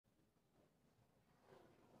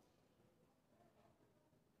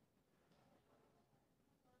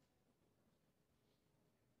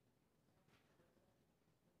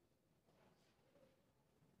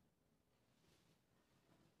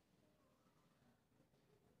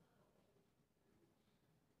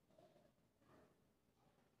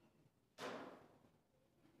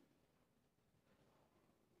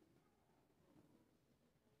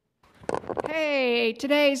Hey,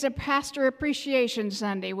 today's a Pastor Appreciation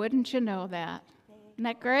Sunday. Wouldn't you know that? Isn't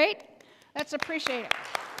that great? Let's appreciate it.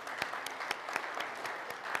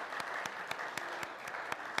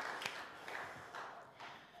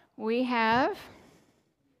 We have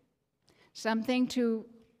something to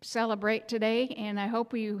celebrate today, and I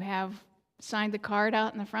hope you have signed the card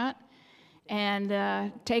out in the front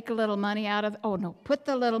and take a little money out of, put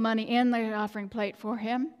the little money in the offering plate for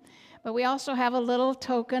him. But we also have a little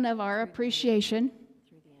token of our appreciation.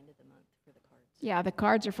 Through the end of the month for the cards. Yeah, the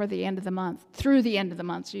cards are for the end of the month, through the end of the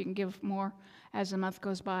month, so you can give more as the month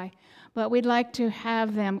goes by. But we'd like to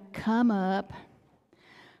have them come up,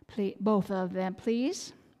 please, both of them,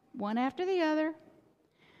 please, one after the other.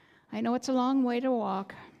 I know it's a long way to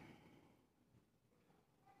walk.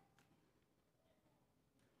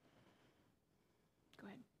 Go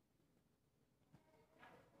ahead.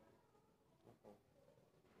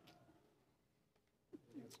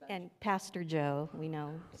 And Pastor Joe, we know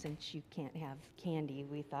since you can't have candy,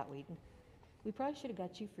 we thought we probably should have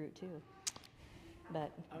got you fruit too.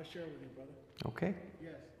 But I'll share with you, brother. Okay.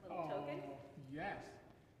 Yes. Little token? Yes.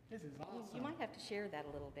 This is awesome. You might have to share that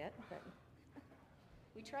a little bit. But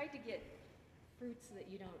we tried to get fruits that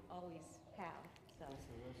you don't always have. So.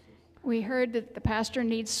 We heard that the pastor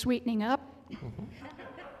needs sweetening up.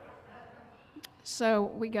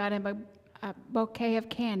 So we got him a bouquet of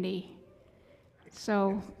candy.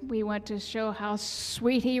 So we want to show how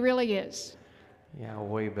sweet he really is. Yeah,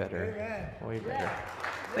 way better. Amen. Way better.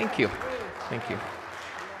 Thank you. Thank you.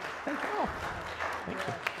 Thank you. Oh, thank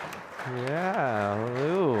you. Yeah,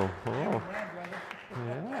 Lou. Oh.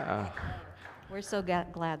 Yeah. We're so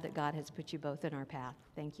glad that God has put you both in our path.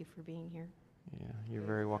 Thank you for being here. Yeah, you're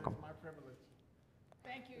very welcome. My privilege.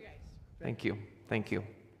 Thank you, guys. Thank you. Thank you.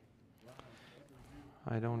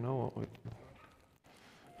 I don't know what we...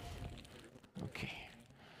 Okay.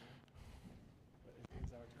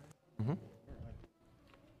 Mm-hmm.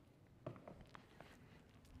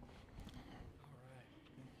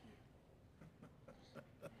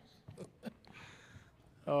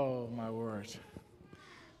 Oh, my word.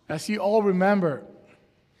 As you all remember,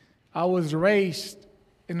 I was raised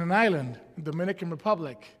in an island, Dominican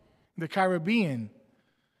Republic, the Caribbean.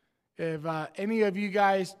 If any of you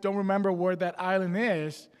guys don't remember where that island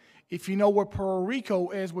is, if you know where Puerto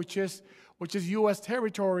Rico is, which is U.S.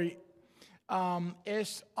 territory,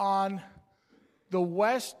 is on the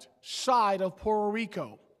west side of Puerto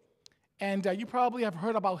Rico. And you probably have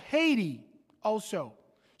heard about Haiti also.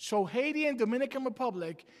 So Haiti and Dominican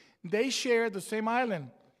Republic, they share the same island.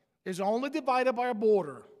 It's only divided by a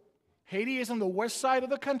border. Haiti is on the west side of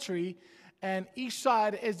the country, and east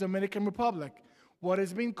side is Dominican Republic, what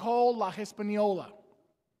is being called La Hispaniola.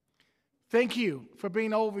 Thank you for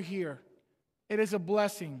being over here. It is a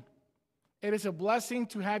blessing. It is a blessing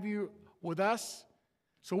to have you with us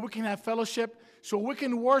so we can have fellowship, so we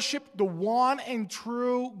can worship the one and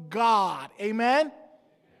true God. Amen?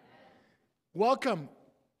 Welcome.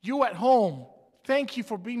 You at home, thank you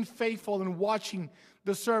for being faithful and watching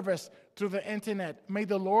the service through the internet. May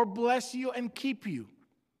the Lord bless you and keep you.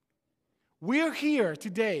 We're here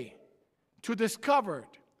today to discover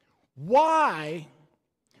why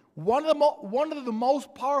one of the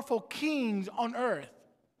most powerful kings on earth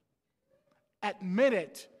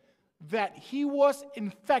admitted that he was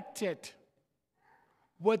infected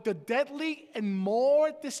with the deadly and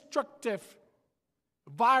more destructive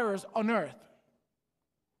virus on earth.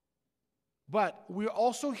 But we're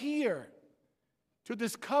also here to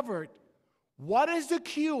discover what is the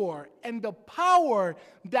cure and the power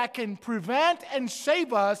that can prevent and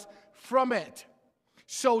save us from it.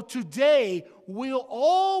 So today, we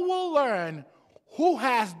all will learn who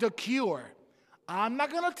has the cure. I'm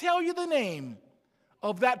not going to tell you the name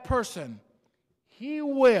of that person. He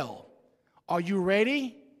will. Are you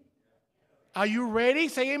ready? Are you ready?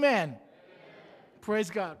 Say amen. Amen. Praise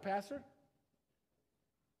God. Pastor?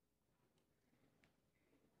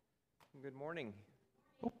 Good morning.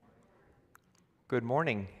 Oh. Good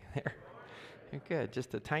morning. There. You're good.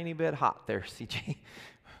 Just a tiny bit hot there, CJ.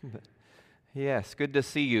 But yes, good to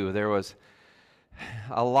see you. There was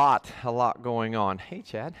a lot going on. Hey,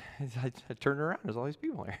 Chad. I turned around. There's all these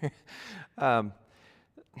people here.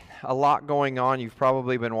 A lot going on. You've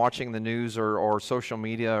probably been watching the news or social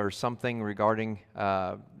media or something regarding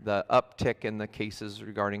the uptick in the cases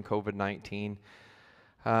regarding COVID-19.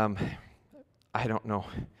 I don't know.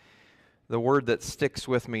 The word that sticks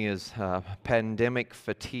with me is pandemic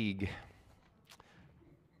fatigue.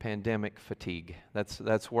 Pandemic fatigue.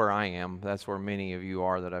 That's where I am. That's where many of you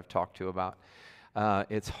are that I've talked to about.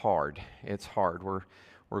 It's hard. It's hard.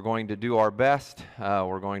 we're going to do our best.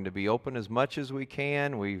 We're going to be open as much as we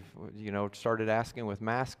can. We've, started asking with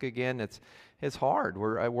masks again. It's hard.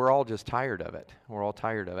 We're all just tired of it. We're all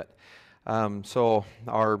tired of it. So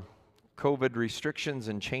our COVID restrictions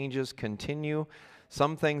and changes continue.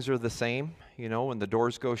 Some things are the same. When the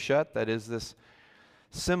doors go shut, that is this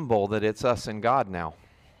symbol that it's us and God now.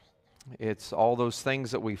 It's all those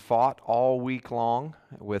things that we fought all week long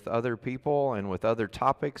with other people and with other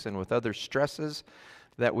topics and with other stresses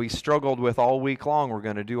that we struggled with all week long. We're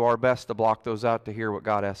going to do our best to block those out to hear what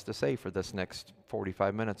God has to say for this next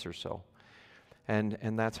 45 minutes or so. And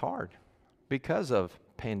that's hard because of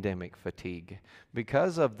pandemic fatigue,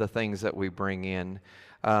 because of the things that we bring in.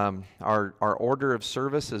 Our order of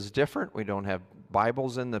service is different. We don't have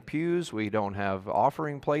Bibles in the pews. We don't have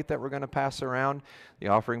offering plate that we're going to pass around. The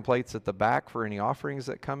offering plate's at the back for any offerings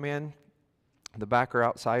that come in. The back or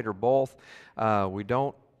outside or both. We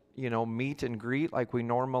don't, meet and greet like we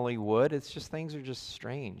normally would. It's just things are just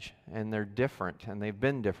strange and they're different, and they've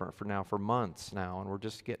been different for months now, and we're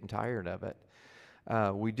just getting tired of it.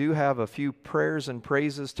 We do have a few prayers and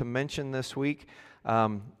praises to mention this week.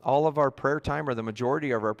 All of our prayer time, or the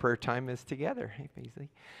majority of our prayer time, is together. Hey, Paisley.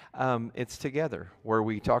 It's together, where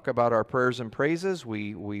we talk about our prayers and praises.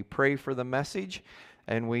 We pray for the message,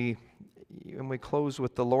 and we close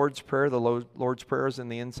with the Lord's Prayer. The Lord's Prayer is in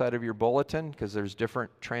the inside of your bulletin because there's different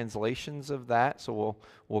translations of that. So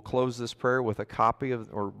we'll close this prayer with a copy of,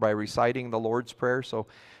 or by reciting the Lord's Prayer. So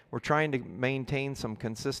we're trying to maintain some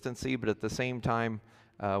consistency, but at the same time,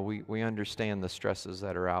 we understand the stresses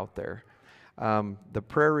that are out there. The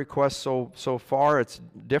prayer requests so far, it's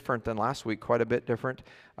different than last week, quite a bit different.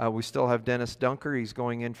 We still have Dennis Dunker. He's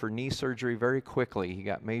going in for knee surgery very quickly. He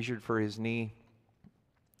got measured for his knee,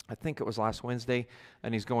 I think it was last Wednesday,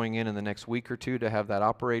 and he's going in the next week or two to have that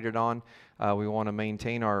operated on. We want to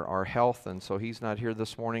maintain our health, and so he's not here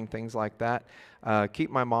this morning, things like that. Keep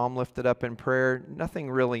my mom lifted up in prayer.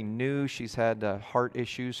 Nothing really new. She's had heart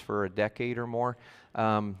issues for a decade or more.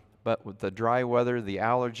 But with the dry weather, the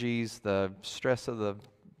allergies, the stress of the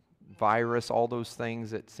virus, all those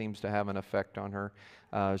things, it seems to have an effect on her.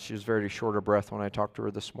 She was very short of breath when I talked to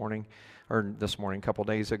her this morning, a couple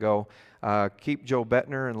days ago. Keep Joe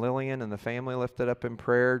Bettner and Lillian and the family lifted up in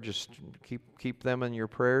prayer. Just keep them in your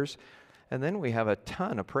prayers. And then we have a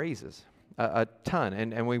ton of praises, a ton.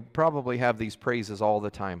 And we probably have these praises all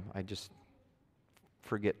the time. I just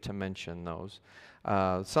forget to mention those.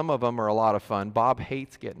 Some of them are a lot of fun. Bob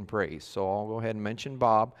hates getting praised, so I'll go ahead and mention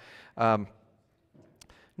Bob.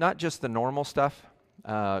 Not just the normal stuff.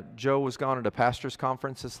 Joe was gone at a pastor's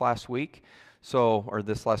conference this last week, or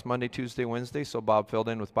this last Monday, Tuesday, Wednesday, so Bob filled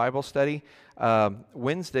in with Bible study.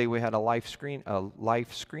 Wednesday we had a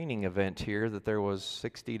life screening event here that there was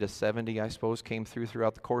 60 to 70, I suppose, came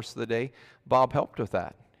throughout the course of the day. Bob helped with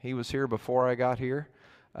that. He was here before I got here.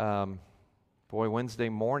 Wednesday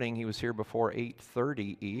morning, he was here before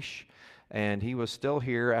 8:30-ish, and he was still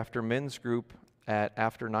here after men's group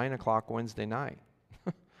after 9 o'clock Wednesday night,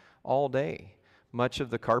 all day. Much of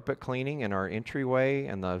the carpet cleaning in our entryway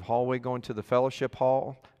and the hallway going to the fellowship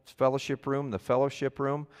room.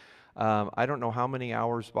 I don't know how many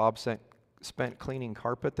hours Bob spent cleaning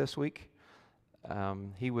carpet this week.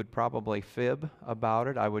 He would probably fib about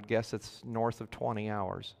it. I would guess it's north of 20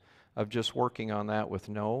 hours of just working on that with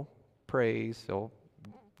no praise. He'll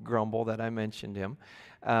grumble that I mentioned him,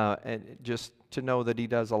 and just to know that he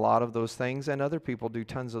does a lot of those things, and other people do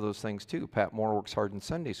tons of those things too. Pat Moore works hard in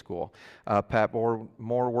Sunday school. Pat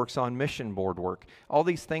Moore works on mission board work. All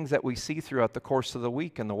these things that we see throughout the course of the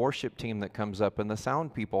week, and the worship team that comes up, and the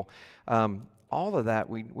sound people. All of that,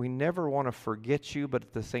 we never want to forget you, but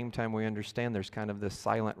at the same time we understand there's kind of this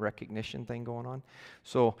silent recognition thing going on.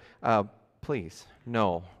 So please,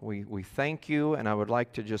 no, we thank you, and I would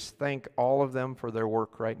like to just thank all of them for their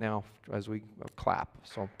work right now as we clap.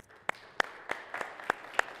 So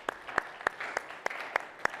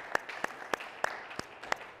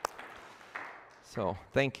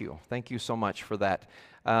thank you so much for that.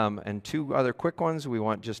 And two other quick ones. We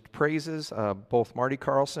want just praises. Both Marty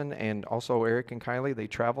Carlson and also Eric and Kylie, they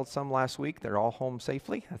traveled some last week. They're all home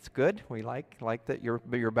safely. That's good. We like that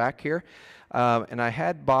you're back here. And I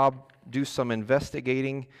had Bob do some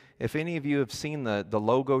investigating. If any of you have seen the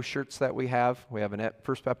logo shirts that we have an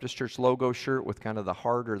First Baptist Church logo shirt with kind of the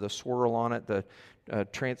heart or the swirl on it. That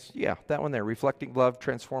one there, reflecting love,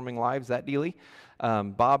 transforming lives. That dealie.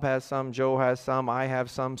 Bob has some, Joe has some, I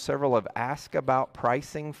have some. Several have asked about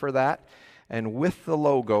pricing for that. And with the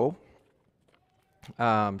logo,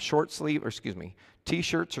 T-shirts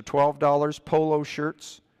are $12, polo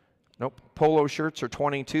shirts are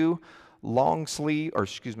 $22,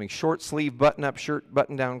 short sleeve button-up shirt,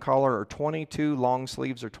 button-down collar are 22, long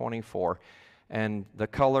sleeves are 24. And the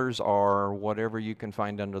colors are whatever you can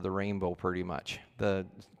find under the rainbow, pretty much. The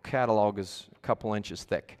catalog is a couple inches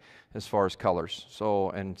thick as far as colors,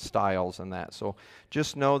 and styles and that. So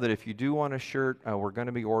just know that if you do want a shirt, we're going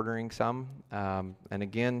to be ordering some. And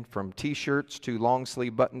again, from T-shirts to long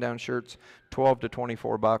sleeve button-down shirts, $12 to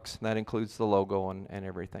 $24. That includes the logo and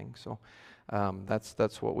everything. So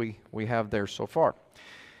that's what we have there so far.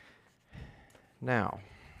 Now,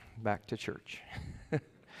 back to church.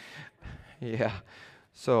 Yeah,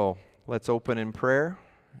 so let's open in prayer.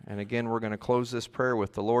 And again, we're going to close this prayer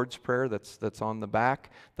with the Lord's Prayer that's on the back.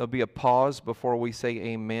 There'll be a pause before we say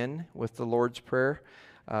amen with the Lord's Prayer.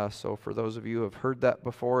 So for those of you who have heard that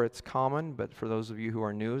before, it's common. But for those of you who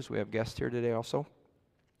are new, as we have guests here today also,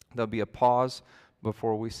 there'll be a pause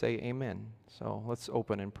before we say amen. So let's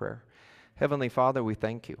open in prayer. Heavenly Father, we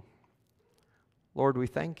thank you. Lord, we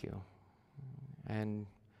thank you. And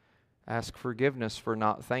ask forgiveness for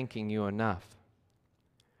not thanking you enough.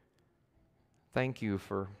 Thank you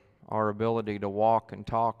for our ability to walk and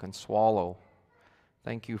talk and swallow.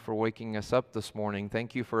 Thank you for waking us up this morning.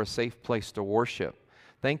 Thank you for a safe place to worship.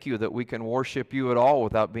 Thank you that we can worship you at all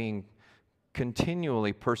without being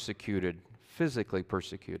continually persecuted, physically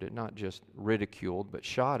persecuted, not just ridiculed, but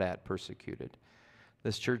shot at, persecuted.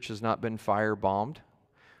 This church has not been firebombed.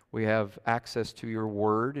 We have access to your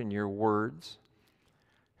word and your words.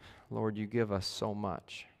 Lord, you give us so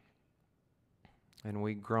much. And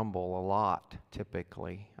we grumble a lot,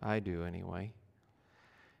 typically. I do anyway.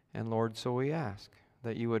 And Lord, so we ask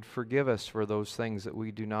that you would forgive us for those things that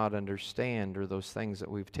we do not understand or those things that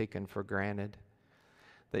we've taken for granted.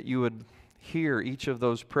 That you would hear each of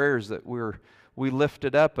those prayers that we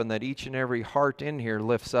lifted up, and that each and every heart in here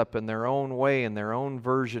lifts up in their own way, in their own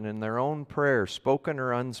version, in their own prayer, spoken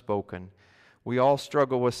or unspoken. We all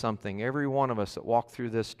struggle with something, every one of us that walk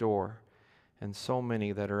through this door, and so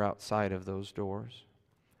many that are outside of those doors.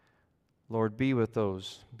 Lord, be with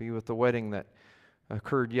those. Be with the wedding that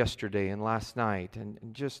occurred yesterday and last night, and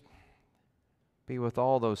just be with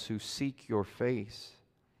all those who seek your face.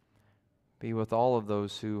 Be with all of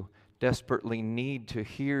those who desperately need to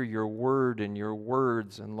hear your word and your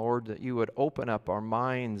words, and Lord, that you would open up our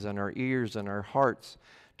minds and our ears and our hearts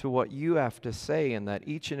to what you have to say, and that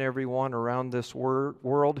each and every one around this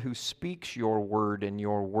world who speaks your word and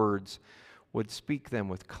your words would speak them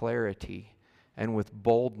with clarity and with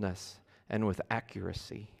boldness and with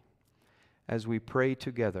accuracy. As we pray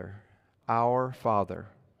together, Our Father,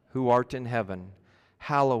 who art in heaven,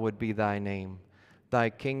 hallowed be thy name. Thy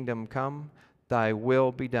kingdom come, thy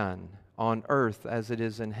will be done, on earth as it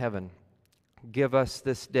is in heaven. Give us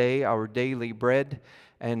this day our daily bread,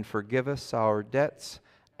 and forgive us our debts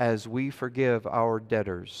as we forgive our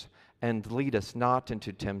debtors. And lead us not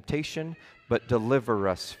into temptation, but deliver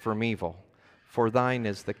us from evil. For thine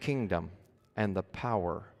is the kingdom, and the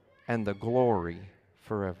power, and the glory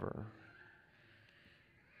forever.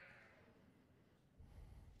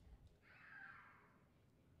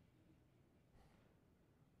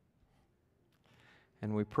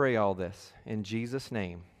 And we pray all this in Jesus'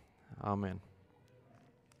 name. Amen.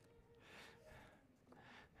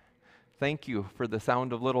 Thank you for the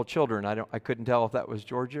sound of little children. I couldn't tell if that was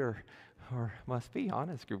Georgia or must be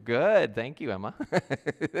honest group. Good. Thank you, Emma.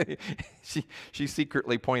 she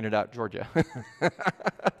secretly pointed out Georgia.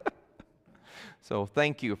 So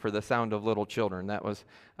thank you for the sound of little children. That was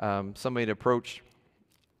somebody to approach.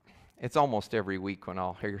 It's almost every week when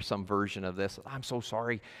I'll hear some version of this. I'm so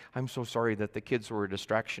sorry. I'm so sorry that the kids were a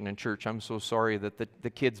distraction in church. I'm so sorry that the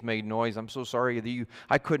kids made noise. I'm so sorry that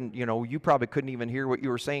I couldn't, you probably couldn't even hear what you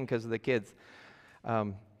were saying because of the kids.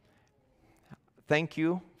 Thank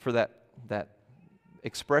you for that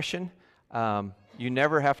expression. You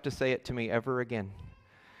never have to say it to me ever again.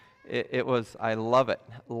 It was, I love it.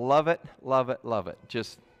 Love it, love it, love it.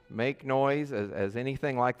 Just make noise as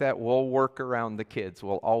anything like that. We'll work around the kids.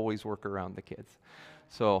 We'll always work around the kids.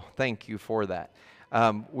 So thank you for that.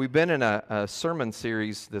 We've been in a sermon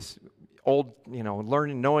series, this old,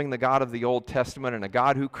 knowing the God of the Old Testament and a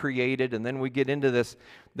God who created, and then we get into this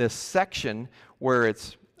section where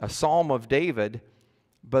it's a Psalm of David,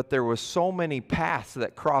 but there was so many paths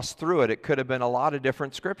that crossed through it. It could have been a lot of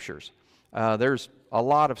different scriptures. There's a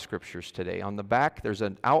lot of scriptures today. On the back, there's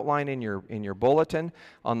an outline in your bulletin.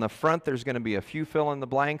 On the front, there's going to be a few fill in the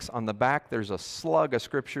blanks. On the back, there's a slug of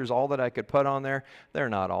scriptures, all that I could put on there. They're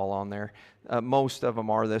not all on there. Most of them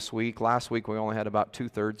are this week. Last week, we only had about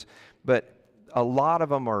 2/3. But a lot of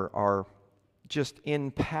them are just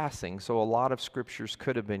in passing, so a lot of scriptures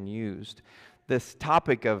could have been used. This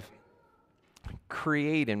topic of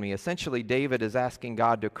create in me. Essentially, David is asking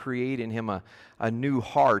God to create in him a new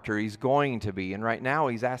heart, or he's going to be. And right now,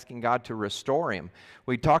 he's asking God to restore him.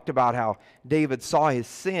 We talked about how David saw his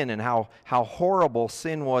sin and how horrible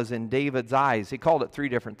sin was in David's eyes. He called it 3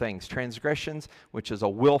 different things. Transgressions, which is a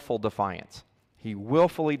willful defiance. He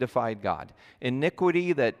willfully defied God.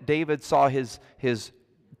 Iniquity, that David saw his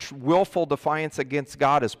willful defiance against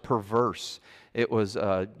God as perverse. It was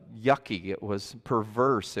yucky, it was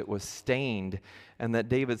perverse, it was stained, and that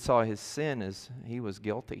David saw his sin as he was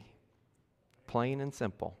guilty. Plain and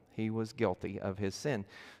simple, he was guilty of his sin.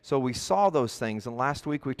 So we saw those things, and last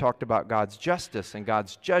week we talked about God's justice and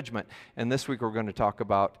God's judgment, and this week we're going to talk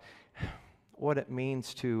about what it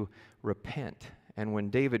means to repent. And when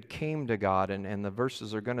David came to God, and the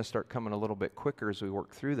verses are going to start coming a little bit quicker as we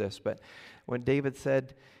work through this, but when David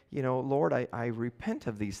said, you know, Lord, I repent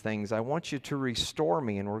of these things. I want you to restore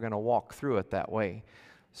me, and we're going to walk through it that way.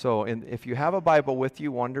 So if you have a Bible with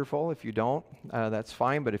you, wonderful. If you don't, that's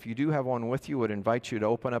fine. But if you do have one with you, I would invite you to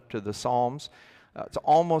open up to the Psalms. It's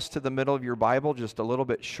almost to the middle of your Bible, just a little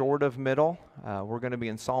bit short of middle. We're going to be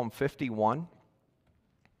in Psalm 51.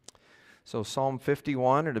 So Psalm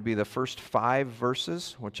 51, it'll be the first 5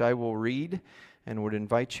 verses, which I will read, and would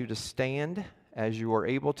invite you to stand as you are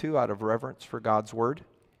able to out of reverence for God's Word.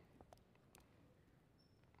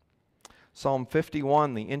 Psalm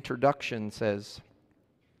 51, the introduction says,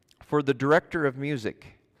 "For the director of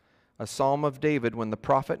music, a psalm of David when the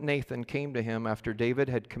prophet Nathan came to him after David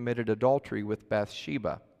had committed adultery with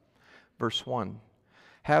Bathsheba." Verse 1,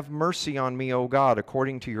 "Have mercy on me, O God,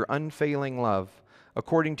 according to your unfailing love.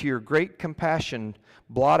 According to your great compassion,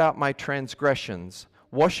 blot out my transgressions.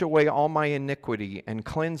 Wash away all my iniquity and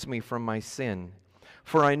cleanse me from my sin.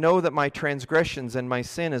 For I know that my transgressions and my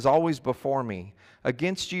sin is always before me.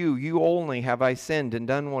 Against you, you only have I sinned and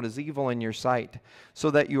done what is evil in your sight, so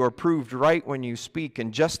that you are proved right when you speak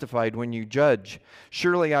and justified when you judge.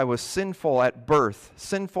 Surely I was sinful at birth,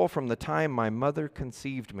 sinful from the time my mother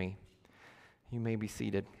conceived me." You may be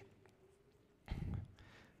seated.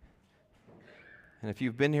 And if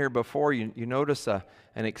you've been here before, you notice an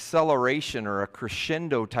acceleration or a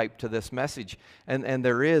crescendo type to this message. And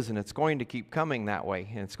there is, and it's going to keep coming that way.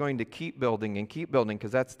 And it's going to keep building,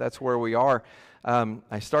 because that's where we are.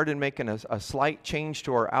 I started making a slight change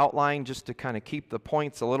to our outline just to kind of keep the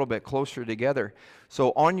points a little bit closer together.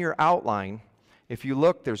 So on your outline, if you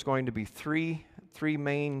look, there's going to be three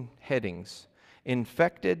main headings: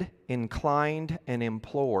 infected, inclined, and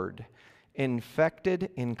implored. Infected,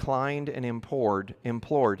 inclined, and implored.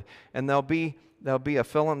 And there'll be a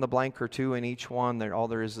fill in the blank or two in each one. All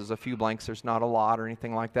there is a few blanks. There's not a lot or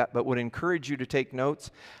anything like that, but would encourage you to take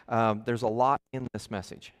notes. There's a lot in this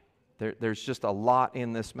message. There's just a lot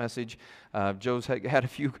in this message. Joe's had a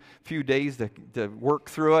few days to work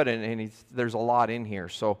through it, and there's a lot in here.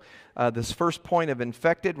 So this first point of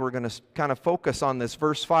infected, we're going to kind of focus on this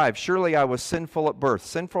verse 5. "Surely I was sinful at birth,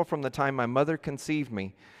 sinful from the time my mother conceived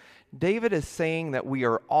me." David is saying that we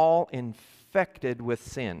are all infected with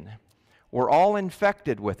sin. We're all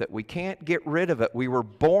infected with it. We can't get rid of it. We were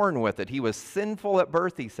born with it. He was sinful at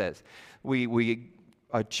birth, he says. We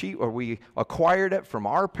acquired it from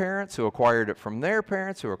our parents, who acquired it from their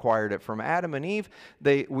parents, who acquired it from Adam and Eve.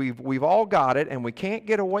 We've all got it, and we can't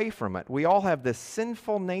get away from it. We all have this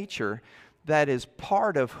sinful nature that is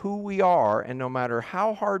part of who we are, and no matter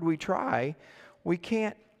how hard we try, we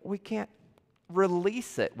can't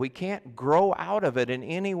release it. We can't grow out of it in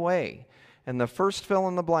any way. And the first fill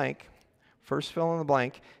in the blank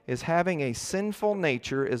is having a sinful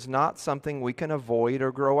nature is not something we can avoid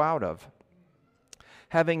or grow out of.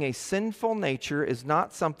 Having a sinful nature is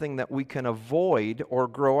not something that we can avoid or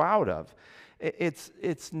grow out of.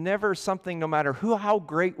 It's never something, no matter how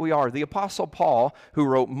great we are. The Apostle Paul, who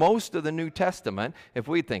wrote most of the New Testament, if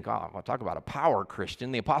we think, I'll talk about a power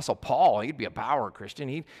Christian, the Apostle Paul, he'd be a power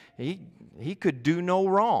Christian. He could do no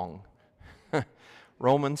wrong.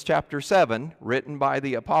 Romans chapter 7, written by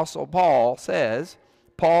the Apostle Paul, says,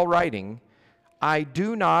 Paul writing, "I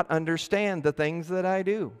do not understand the things that I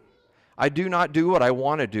do. I do not do what I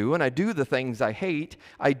want to do, and I do the things I hate.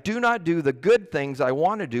 I do not do the good things I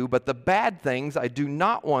want to do, but the bad things I do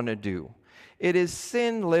not want to do. It is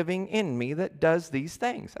sin living in me that does these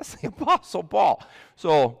things." That's the Apostle Paul.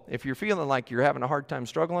 So if you're feeling like you're having a hard time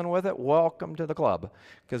struggling with it, welcome to the club,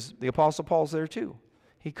 because the Apostle Paul's there too.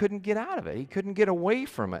 He couldn't get out of it. He couldn't get away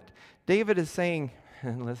from it. David is saying,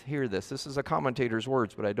 and let's hear this. This is a commentator's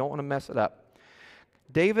words, but I don't want to mess it up.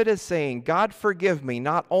 David is saying, "God, forgive me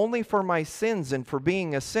not only for my sins and for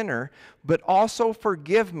being a sinner, but also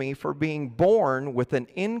forgive me for being born with an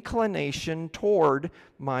inclination toward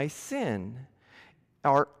my sin."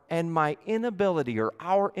 and my inability, or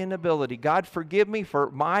our inability. God, forgive me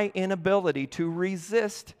for my inability to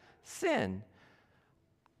resist sin.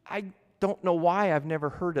 I don't know why I've never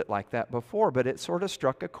heard it like that before, but it sort of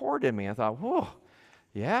struck a chord in me. I thought, whoa,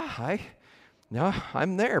 yeah,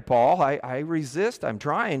 I'm there, Paul. I resist. I'm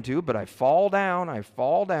trying to, but I fall down,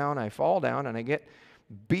 and I get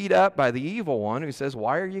beat up by the evil one who says,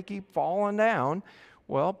 why are you keep falling down?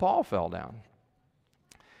 Well, Paul fell down.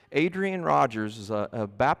 Adrian Rogers is a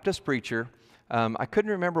Baptist preacher. I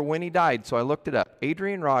couldn't remember when he died, so I looked it up.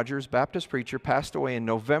 Adrian Rogers, Baptist preacher, passed away in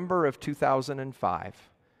November of 2005.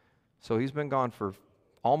 So he's been gone for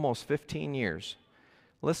almost 15 years.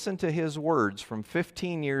 Listen to his words from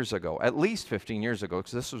 15 years ago, at least 15 years ago,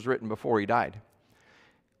 because this was written before he died.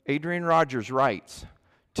 Adrian Rogers writes,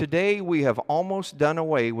 "Today we have almost done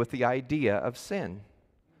away with the idea of sin.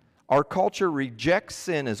 Our culture rejects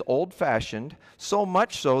sin as old-fashioned, so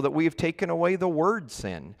much so that we have taken away the word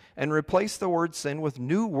sin and replaced the word sin with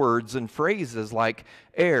new words and phrases like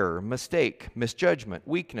error, mistake, misjudgment,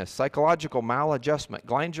 weakness, psychological maladjustment,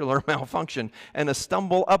 glandular malfunction, and a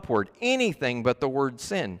stumble upward. Anything but the word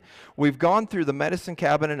sin. We've gone through the medicine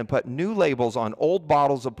cabinet and put new labels on old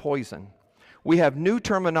bottles of poison. We have new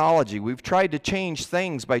terminology. We've tried to change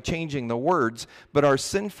things by changing the words, but our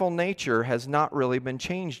sinful nature has not really been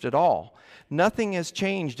changed at all. Nothing has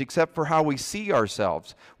changed except for how we see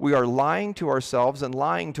ourselves. We are lying to ourselves and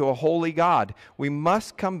lying to a holy God. We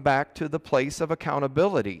must come back to the place of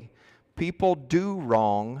accountability. People do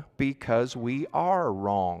wrong because we are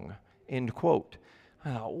wrong." End quote.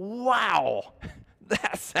 I thought, wow,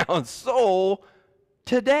 that sounds so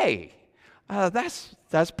today.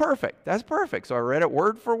 That's perfect. That's perfect. So I read it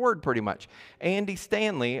word for word pretty much. Andy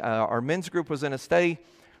Stanley, our men's group was in a study,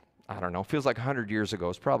 I don't know, feels like 100 years ago.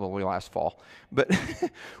 It's probably last fall. But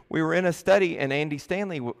we were in a study, and Andy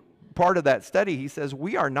Stanley, part of that study, he says,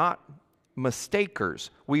 we are not mistakers.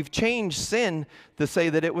 We've changed sin to say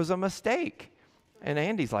that it was a mistake. And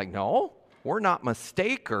Andy's like, no, we're not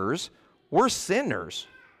mistakers. We're sinners.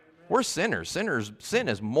 We're sinners. Sin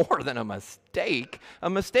is more than a mistake. A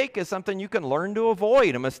mistake is something you can learn to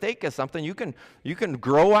avoid. A mistake is something you can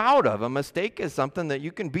grow out of. A mistake is something that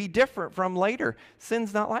you can be different from later.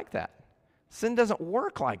 Sin's not like that. Sin doesn't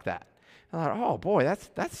work like that. I thought, oh boy,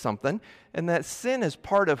 that's something. And that sin is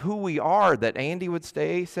part of who we are, that Andy would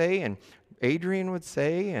say, and Adrian would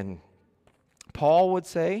say, and Paul would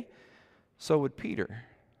say. So would Peter.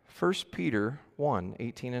 1 Peter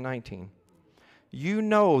 1:18 and 19. "You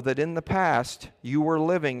know that in the past you were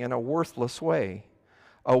living in a worthless way,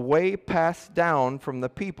 a way passed down from the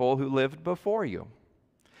people who lived before you.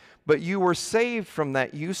 But you were saved from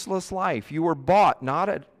that useless life. You were bought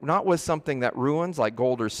not with something that ruins like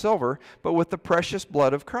gold or silver, but with the precious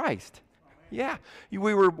blood of Christ." Yeah,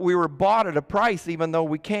 we were bought at a price even though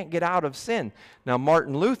we can't get out of sin. Now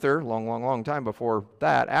Martin Luther, long time before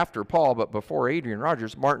that, after Paul, but before Adrian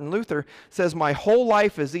Rogers, Martin Luther says, "My whole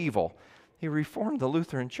life is evil." He reformed the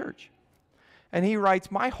Lutheran Church. And he writes,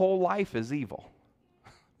 "My whole life is evil."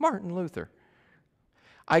 Martin Luther.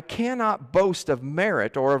 "I cannot boast of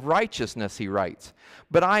merit or of righteousness," he writes,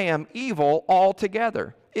 "but I am evil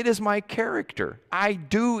altogether. It is my character. I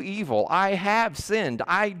do evil. I have sinned.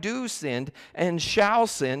 I do sinned and shall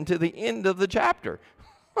sin," to the end of the chapter.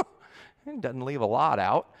 It doesn't leave a lot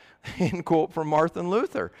out. In quote from Martin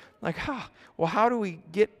Luther. Like, well, how do we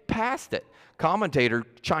get past it? Commentator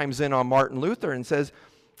chimes in on Martin Luther and says,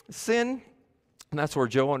 sin, and that's where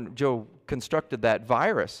Joe constructed that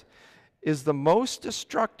virus, is the most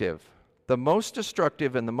destructive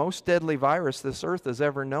and the most deadly virus this earth has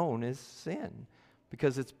ever known is sin.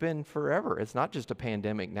 Because it's been forever. It's not just a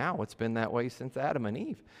pandemic now. It's been that way since Adam and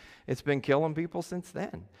Eve. It's been killing people since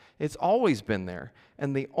then. It's always been there.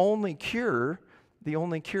 And the only cure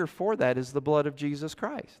for that is the blood of Jesus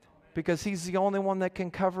Christ. Because he's the only one that can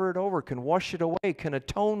cover it over, can wash it away, can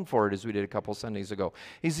atone for it, as we did a couple Sundays ago.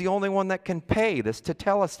 He's the only one that can pay, this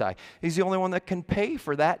tetelestai. He's the only one that can pay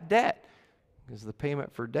for that debt. Because the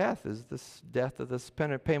payment for death is this death of this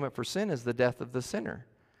payment for sin is the death of the sinner.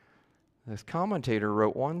 This commentator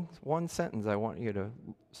wrote one sentence I want you to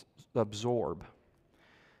absorb.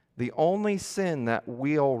 The only sin that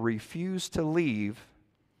we'll refuse to leave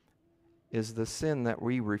is the sin that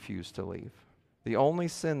we refuse to leave. The only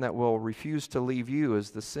sin that will refuse to leave you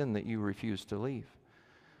is the sin that you refuse to leave.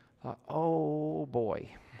 Oh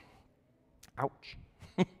boy. Ouch.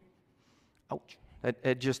 Ouch.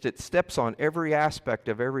 It steps on every aspect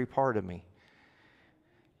of every part of me.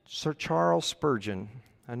 Sir Charles Spurgeon,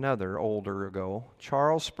 another older ago,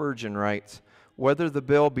 Charles Spurgeon writes, "Whether the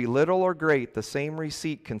bill be little or great, the same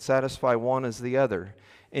receipt can satisfy one as the other.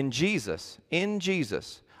 In Jesus,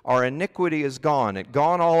 our iniquity is gone. It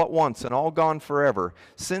gone all at once and all gone forever.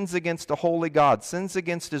 Sins against a holy God, sins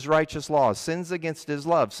against his righteous laws, sins against his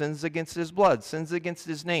love, sins against his blood, sins against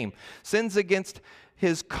his name, sins against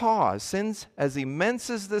his cause, sins as immense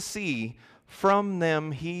as the sea, from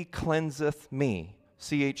them he cleanseth me.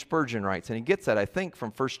 C.H. Spurgeon writes, and he gets that, I think,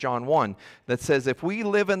 from 1 John 1, that says, if we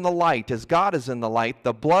live in the light as God is in the light,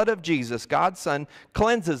 the blood of Jesus, God's Son,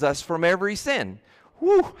 cleanses us from every sin.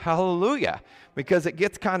 Whew, hallelujah. Because it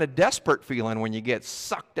gets kind of desperate feeling when you get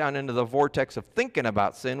sucked down into the vortex of thinking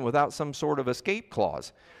about sin without some sort of escape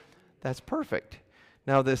clause. That's perfect.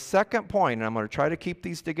 Now, this second point, and I'm going to try to keep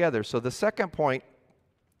these together. So the second point,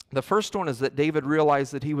 the first one is that David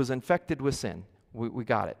realized that he was infected with sin. We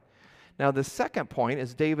got it. Now, the second point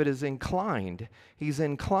is David is inclined. He's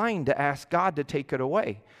inclined to ask God to take it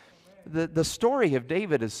away. The story of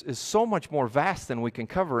David is so much more vast than we can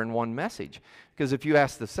cover in one message. Because if you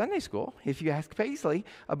ask the Sunday school, if you ask Paisley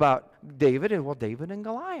about David, well, David and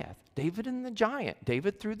Goliath, David and the giant,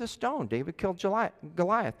 David threw the stone, David killed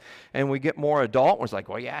Goliath. And we get more adult, and it's like,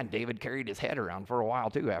 well, yeah, and David carried his head around for a while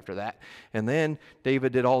too after that. And then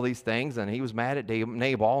David did all these things, and he was mad at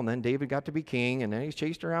Nabal, and then David got to be king, and then he's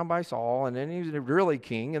chased around by Saul, and then he was really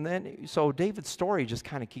king. And then, so David's story just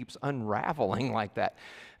kind of keeps unraveling like that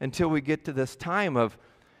until we get to this time of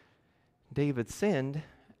David sinned,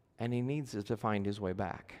 and he needs to find his way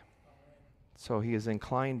back. So he is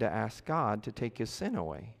inclined to ask God to take his sin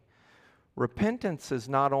away. Repentance is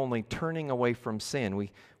not only turning away from sin.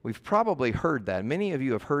 We've probably heard that. Many of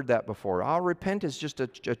you have heard that before. Repent is just a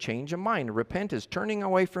change of mind. Repent is turning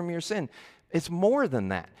away from your sin. It's more than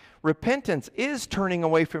that. Repentance is turning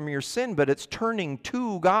away from your sin, but it's turning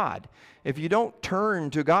to God. If you don't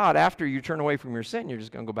turn to God after you turn away from your sin, you're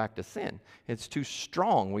just going to go back to sin. It's too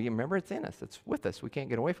strong. Remember, it's in us. It's with us. We can't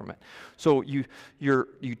get away from it. So you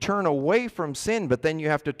turn away from sin, but then you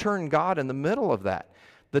have to turn God in the middle of that.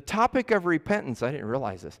 The topic of repentance, I didn't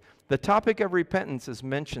realize this. The topic of repentance is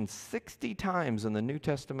mentioned 60 times in the New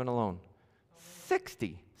Testament alone.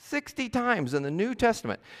 60 times in the New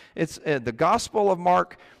Testament. It's the Gospel of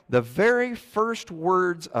Mark, the very first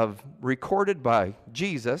words recorded by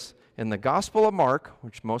Jesus in the Gospel of Mark,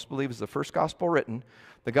 which most believe is the first gospel written.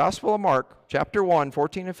 The Gospel of Mark, chapter 1,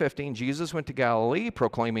 14 and 15, Jesus went to Galilee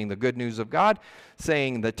proclaiming the good news of God,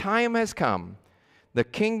 saying, the time has come. The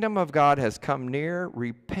kingdom of God has come near.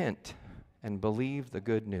 Repent and believe the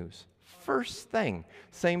good news. First thing.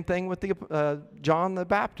 Same thing with John the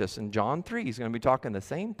Baptist in John 3. He's going to be talking the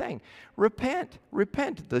same thing. Repent.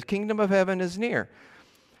 The kingdom of heaven is near.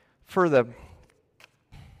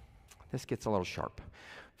 This gets a little sharp.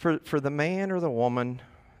 For the man or the woman,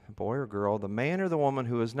 boy or girl, the man or the woman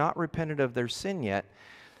who has not repented of their sin yet,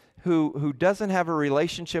 who doesn't have a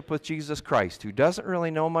relationship with Jesus Christ, who doesn't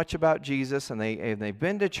really know much about Jesus, and they've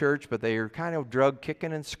been to church, but they are kind of drug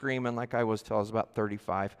kicking and screaming like I was till I was about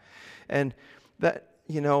 35. And that,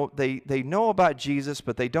 they know about Jesus,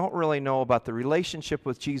 but they don't really know about the relationship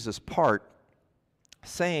with Jesus part.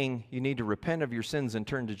 Saying you need to repent of your sins and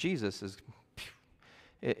turn to Jesus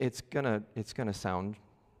it's gonna sound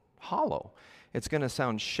hollow. It's gonna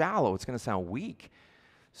sound shallow. It's gonna sound weak.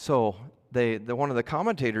 So one of the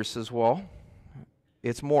commentators says, well,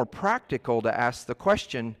 it's more practical to ask the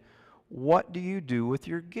question, what do you do with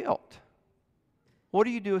your guilt? What do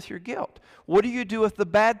you do with your guilt? What do you do with the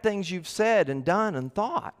bad things you've said and done and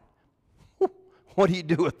thought? What do you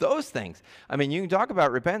do with those things? I mean, you can talk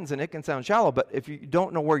about repentance and it can sound shallow, but if you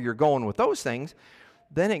don't know where you're going with those things,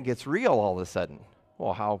 then it gets real all of a sudden.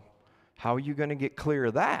 Well, how are you going to get clear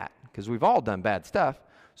of that? Because we've all done bad stuff.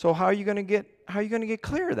 So how are you going to get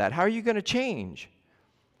clear of that? How are you going to change?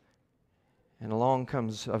 And along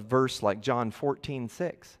comes a verse like John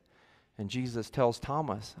 14:6. And Jesus tells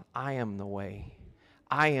Thomas, I am the way.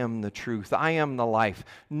 I am the truth. I am the life.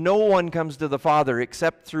 No one comes to the Father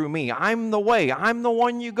except through me. I'm the way. I'm the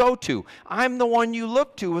one you go to. I'm the one you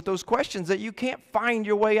look to with those questions that you can't find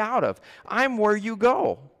your way out of. I'm where you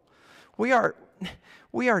go. We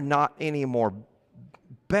are not any more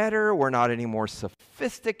better. We're not any more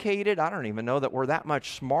sophisticated. I don't even know that we're that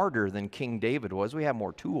much smarter than King David was. We have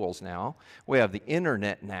more tools now. We have the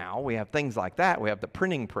internet now. We have things like that. We have the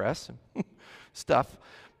printing press and stuff.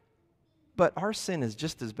 But our sin is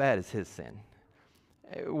just as bad as his sin.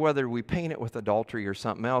 Whether we paint it with adultery or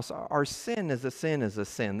something else, our sin is a sin is a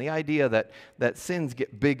sin. The idea that sins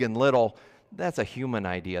get big and little, that's a human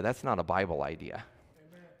idea. That's not a Bible idea.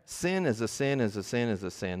 Amen. Sin is a sin is a sin is a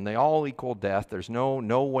sin. They all equal death. There's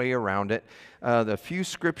no way around it. The few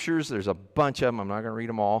scriptures, there's a bunch of them. I'm not going to read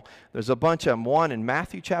them all. There's a bunch of them. One in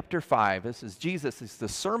Matthew chapter 5. This is Jesus. It's the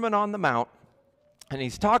Sermon on the Mount. And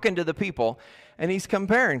he's talking to the people, and he's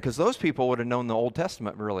comparing, because those people would have known the Old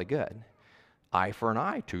Testament really good. Eye for an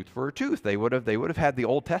eye, tooth for a tooth. They would have had the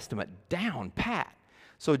Old Testament down pat.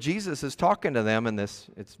 So Jesus is talking to them in this,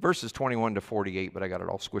 it's verses 21 to 48, but I got it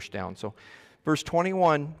all squished down. So verse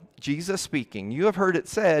 21, Jesus speaking, "You have heard it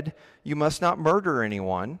said, you must not murder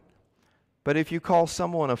anyone, but if you call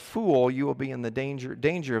someone a fool, you will be in the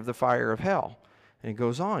danger of the fire of hell." And he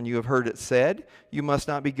goes on, "You have heard it said, you must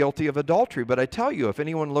not be guilty of adultery. But I tell you, if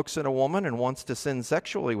anyone looks at a woman and wants to sin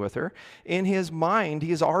sexually with her, in his mind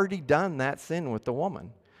he has already done that sin with the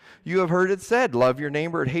woman. You have heard it said, love your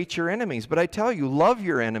neighbor and hate your enemies. But I tell you, love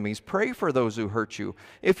your enemies, pray for those who hurt you.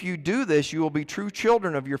 If you do this, you will be true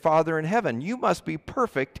children of your Father in heaven. You must be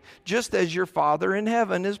perfect, just as your Father in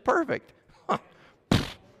heaven is perfect."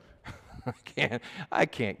 I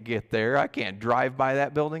can't get there. I can't drive by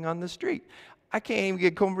that building on the street. I can't even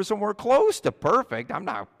get somewhere close to perfect. I'm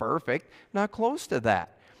not perfect. Not close to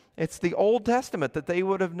that. It's the Old Testament that they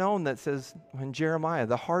would have known that says in Jeremiah,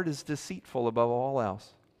 the heart is deceitful above all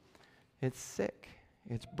else. It's sick.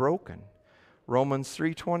 It's broken. Romans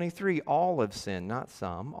 3:23, all have sinned, not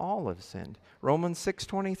some, all have sinned. Romans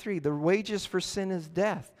 6:23, the wages for sin is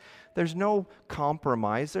death. There's no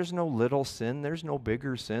compromise. There's no little sin. There's no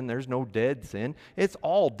bigger sin. There's no dead sin. It's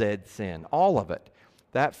all dead sin, all of it.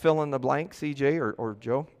 That fill in the blank, CJ or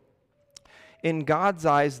Joe? In God's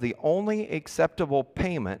eyes, the only acceptable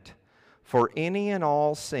payment for any and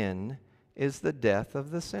all sin is the death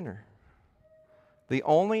of the sinner. The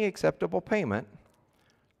only acceptable payment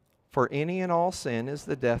for any and all sin is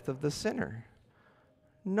the death of the sinner.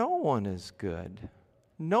 No one is good.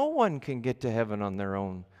 No one can get to heaven on their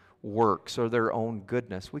own works or their own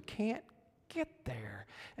goodness. We can't get there.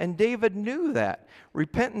 And David knew that.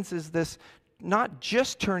 Repentance is this not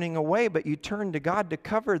just turning away, but you turn to God to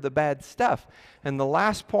cover the bad stuff. And this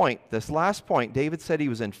last point, David said he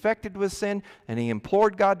was infected with sin, and he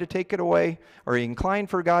implored God to take it away, or he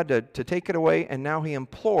inclined for God to take it away, and now he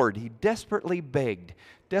desperately begged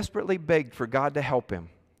for God to help him.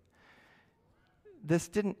 This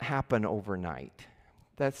didn't happen overnight.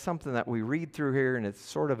 That's something that we read through here, and it's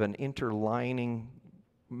sort of an interlining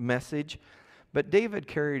message. But David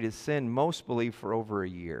carried his sin, most believe, for over a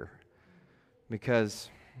year. Because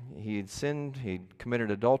he had sinned, he'd committed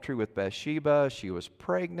adultery with Bathsheba, she was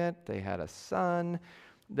pregnant, they had a son.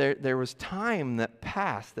 There was time that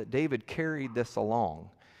passed that David carried this along.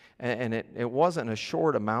 And it wasn't a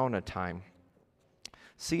short amount of time.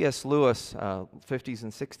 C.S. Lewis, 50s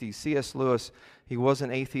and 60s, C.S. Lewis, he was an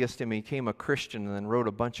atheist and he became a Christian and then wrote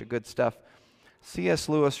a bunch of good stuff. C.S.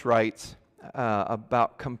 Lewis writes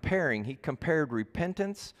about he compared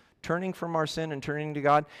repentance, turning from our sin and turning to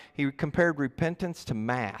God. He compared repentance to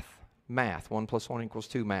math. 1 + 1 =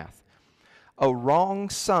 2 math. A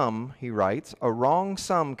wrong sum, he writes, a wrong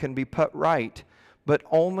sum can be put right, but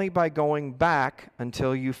only by going back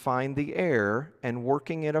until you find the error and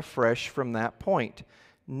working it afresh from that point,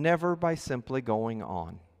 never by simply going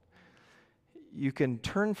on. You can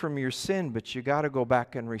turn from your sin, but you got to go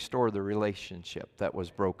back and restore the relationship that was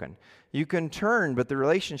broken. You can turn, but the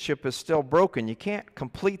relationship is still broken. You can't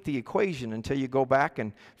complete the equation until you go back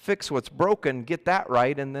and fix what's broken, get that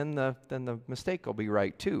right, and then the mistake will be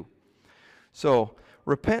right too. So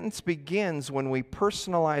repentance begins when we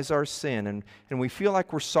personalize our sin and we feel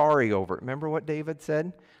like we're sorry over it. Remember what David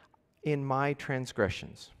said? In my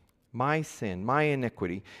transgressions. My sin, my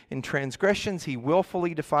iniquity. In transgressions, he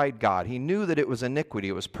willfully defied God. He knew that it was iniquity,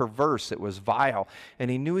 it was perverse, it was vile, and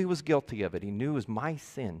he knew he was guilty of it. He knew it was my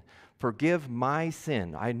sin. Forgive my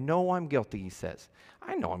sin. I know I'm guilty, he says.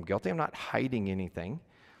 I know I'm guilty. I'm not hiding anything.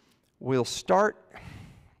 We will start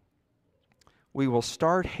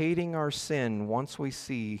hating our sin once we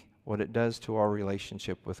see what it does to our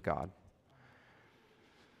relationship with God.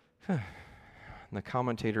 And the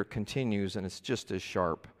commentator continues, and it's just as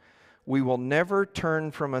sharp. We will never turn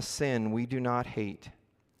from a sin we do not hate.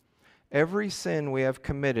 Every sin we have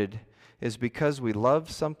committed is because we love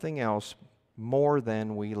something else more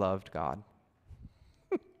than we loved God.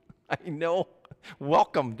 I know.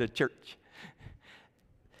 Welcome to church.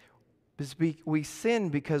 We sin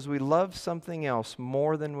because we love something else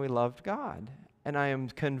more than we loved God. And I am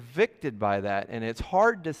convicted by that. And it's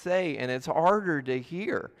hard to say and it's harder to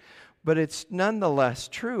hear. But it's nonetheless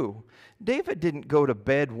true. David didn't go to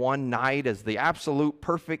bed one night as the absolute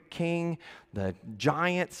perfect king, the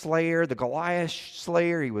giant slayer, the Goliath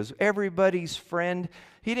slayer. He was everybody's friend.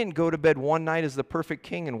 He didn't go to bed one night as the perfect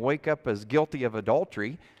king and wake up as guilty of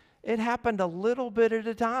adultery. It happened a little bit at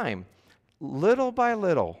a time. little by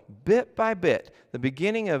little, bit by bit. The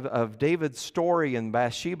beginning of David's story in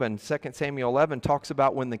Bathsheba in 2 Samuel 11 talks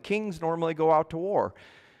about when the kings normally go out to war.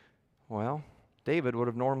 Well, David would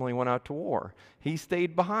have normally went out to war. He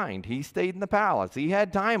stayed behind. He stayed in the palace. He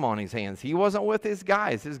had time on his hands. He wasn't with his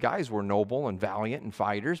guys. His guys were noble and valiant and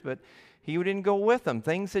fighters, but he didn't go with them.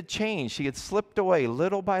 Things had changed. He had slipped away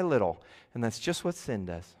little by little. And that's just what sin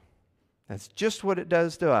does. That's just what it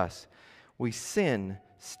does to us. We sin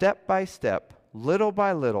step by step, little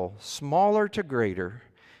by little, smaller to greater,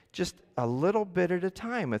 just a little bit at a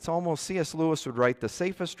time. It's almost, C.S. Lewis would write, the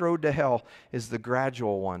safest road to hell is the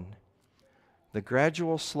gradual one. The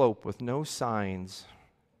gradual slope with no signs,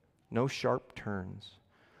 no sharp turns.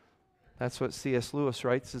 That's what C.S. Lewis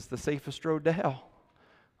writes is the safest road to hell.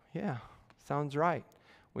 Yeah, sounds right.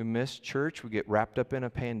 We miss church. We get wrapped up in a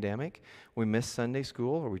pandemic. We miss Sunday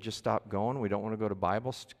school, or we just stop going. We don't want to go to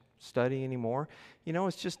Bible study anymore. You know,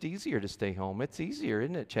 it's just easier to stay home. It's easier,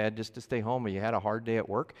 isn't it, Chad, just to stay home when you had a hard day at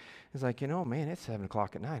work? It's like, you know, man, it's 7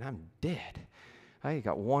 o'clock at night. I'm dead. I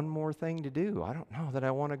got one more thing to do. I don't know that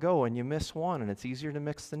I want to go. And you miss one, and it's easier to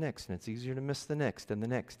miss the next, and it's easier to miss the next, and the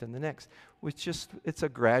next, and the next. It's a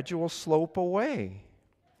gradual slope away.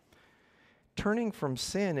 Turning from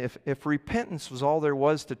sin, if repentance was all there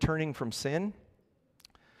was to turning from sin,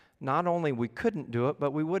 not only we couldn't do it,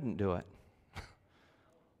 but we wouldn't do it.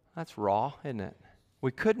 That's raw, isn't it?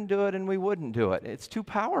 We couldn't do it and we wouldn't do it. It's too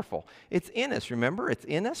powerful. It's in us, remember? It's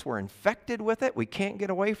in us. We're infected with it. We can't get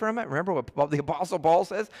away from it. Remember what the Apostle Paul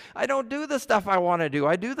says? I don't do the stuff I want to do.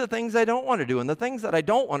 I do the things I don't want to do. And the things that I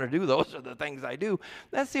don't want to do, those are the things I do.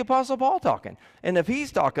 That's the Apostle Paul talking. And if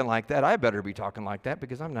he's talking like that, I better be talking like that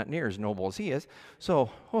because I'm not near as noble as he is. So,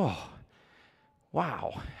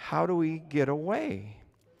 wow. How do we get away?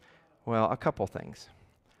 Well, a couple things.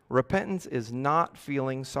 Repentance is not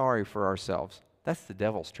feeling sorry for ourselves. That's the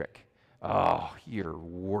devil's trick. Oh, you're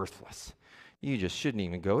worthless. You just shouldn't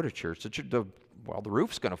even go to church. The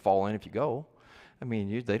roof's going to fall in if you go. I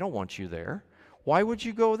mean, they don't want you there. Why would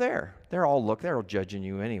you go there? They're all judging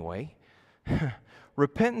you anyway.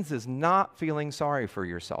 Repentance is not feeling sorry for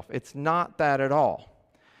yourself. It's not that at all.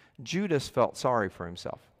 Judas felt sorry for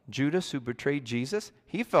himself. Judas, who betrayed Jesus,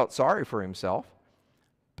 he felt sorry for himself,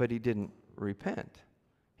 but he didn't repent.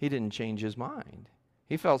 He didn't change his mind.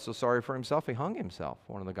 He felt so sorry for himself, he hung himself,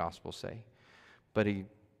 one of the Gospels say. But he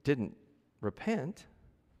didn't repent.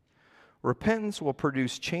 Repentance will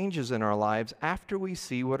produce changes in our lives after we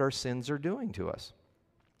see what our sins are doing to us.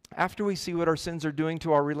 After we see what our sins are doing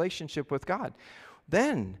to our relationship with God.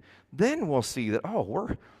 Then we'll see that,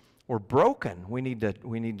 we're broken. We need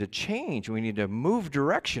to change. We need to move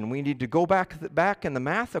direction. We need to go back in the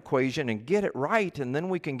math equation and get it right, and then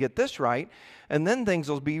we can get this right, and then things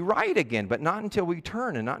will be right again, but not until we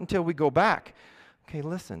turn and not until we go back. Okay,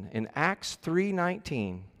 listen, in Acts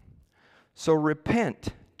 3:19, so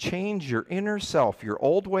repent, change your inner self, your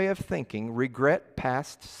old way of thinking, regret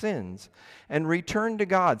past sins, and return to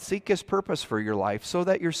God. Seek His purpose for your life so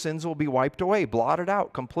that your sins will be wiped away, blotted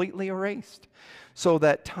out, completely erased, so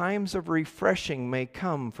that times of refreshing may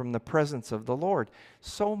come from the presence of the Lord.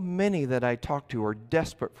 So many that I talk to are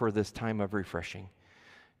desperate for this time of refreshing.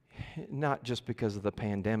 Not just because of the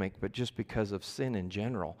pandemic, but just because of sin in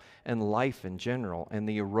general, and life in general, and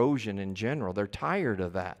the erosion in general. They're tired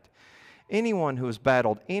of that. Anyone who has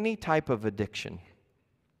battled any type of addiction,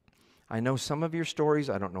 I know some of your stories,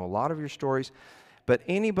 I don't know a lot of your stories, but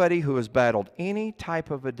anybody who has battled any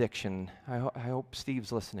type of addiction, I hope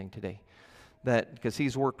Steve's listening today, that because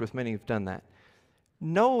he's worked with many who've done that,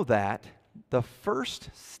 know that the first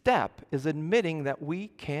step is admitting that we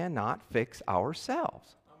cannot fix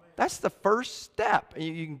ourselves. That's the first step.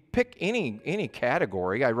 You can pick any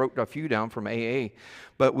category. I wrote a few down from AA.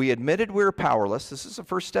 But we admitted we were powerless. This is the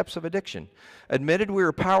first steps of addiction. Admitted we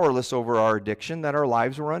were powerless over our addiction, that our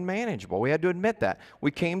lives were unmanageable. We had to admit that.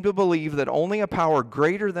 We came to believe that only a power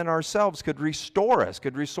greater than ourselves could restore us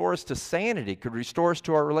to sanity, could restore us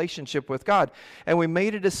to our relationship with God. And we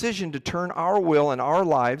made a decision to turn our will and our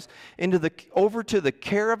lives over to the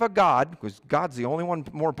care of a God, because God's the only one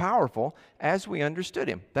more powerful, as we understood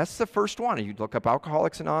Him. That's the first one. You look up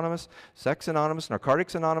Alcoholics Anonymous, Sex Anonymous,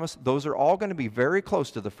 Narcotics Anonymous. Those are all going to be very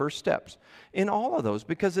close to the first steps in all of those,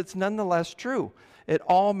 because it's nonetheless true. It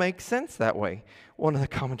all makes sense that way. One of the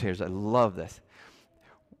commentators, I love this.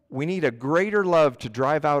 We need a greater love to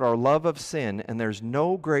drive out our love of sin, and there's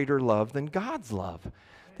no greater love than God's love.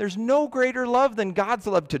 There's no greater love than God's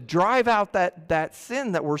love to drive out that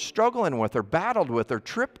sin that we're struggling with or battled with or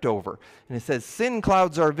tripped over. And it says, sin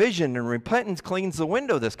clouds our vision and repentance cleans the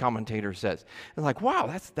window, this commentator says. And like, wow,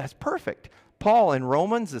 that's perfect. Paul in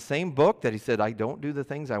Romans, the same book that he said, I don't do the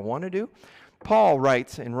things I want to do. Paul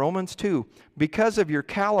writes in Romans 2, because of your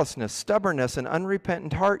callousness, stubbornness, and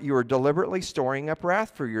unrepentant heart, you are deliberately storing up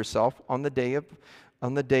wrath for yourself on the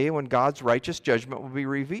day when God's righteous judgment will be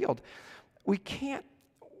revealed. We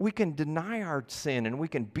can deny our sin and we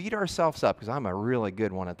can beat ourselves up, because I'm a really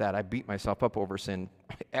good one at that. I beat myself up over sin,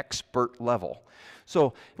 expert level.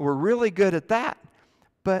 So we're really good at that.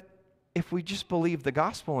 But if we just believe the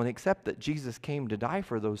gospel and accept that Jesus came to die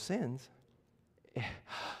for those sins,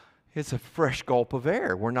 it's a fresh gulp of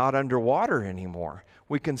air. We're not underwater anymore.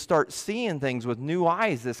 We can start seeing things with new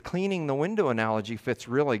eyes. This cleaning the window analogy fits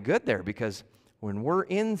really good there, because when we're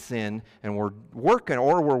in sin and we're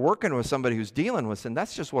working with somebody who's dealing with sin,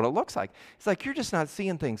 that's just what it looks like. It's like you're just not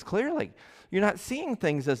seeing things clearly. You're not seeing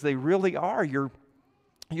things as they really are. Your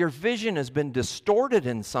vision has been distorted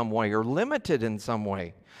in some way or limited in some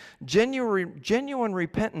way. Genuine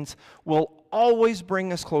repentance will always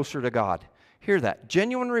bring us closer to God. Hear that.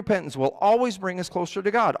 Genuine repentance will always bring us closer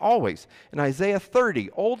to God, always. In Isaiah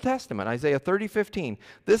 30, Old Testament, Isaiah 30:15,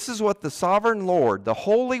 this is what the sovereign Lord, the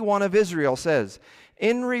Holy One of Israel says,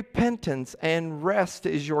 in repentance and rest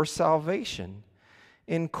is your salvation.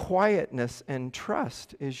 In quietness and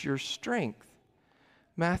trust is your strength.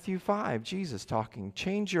 Matthew 5, Jesus talking,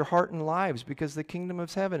 change your heart and lives because the kingdom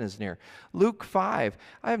of heaven is near. Luke 5,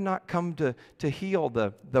 I have not come to heal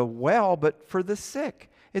the well, but for the sick.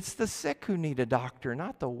 It's the sick who need a doctor,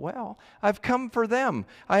 not the well. I've come for them.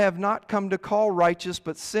 I have not come to call righteous,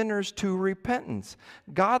 but sinners to repentance.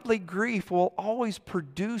 Godly grief will always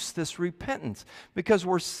produce this repentance because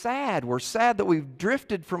we're sad. We're sad that we've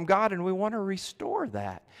drifted from God and we want to restore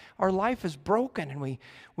that. Our life is broken and we've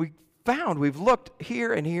looked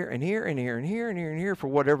here and here and here and here and here and here and here for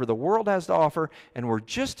whatever the world has to offer, and we're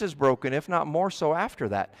just as broken, if not more so after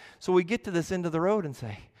that. So we get to this end of the road and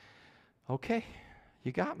say, okay,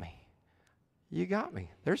 you got me. You got me.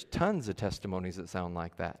 There's tons of testimonies that sound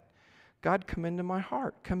like that. God, come into my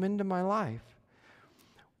heart. Come into my life.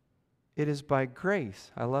 It is by grace.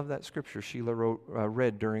 I love that scripture Sheila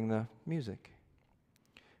read during the music.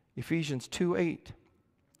 Ephesians 2:8.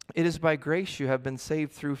 It is by grace you have been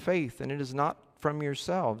saved through faith, and it is not from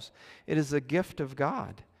yourselves. It is a gift of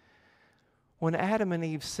God. When Adam and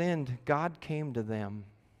Eve sinned, God came to them.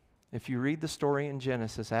 If you read the story in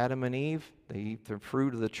Genesis, Adam and Eve, they eat the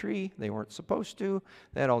fruit of the tree. They weren't supposed to.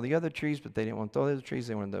 They had all the other trees, but they didn't want the other trees.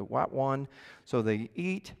 They wanted the white one. So they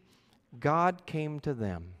eat. God came to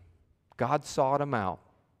them. God sought them out.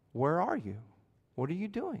 Where are you? What are you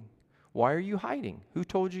doing? Why are you hiding? Who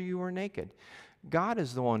told you were naked? God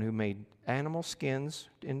is the one who made animal skins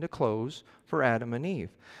into clothes for Adam and Eve.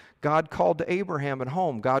 God called to Abraham at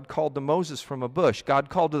home. God called to Moses from a bush. God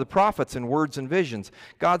called to the prophets in words and visions.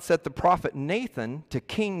 God sent the prophet Nathan to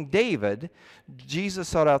King David. Jesus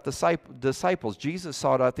sought out the disciples. Jesus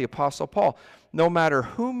sought out the Apostle Paul. No matter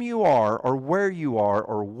whom you are or where you are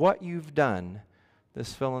or what you've done,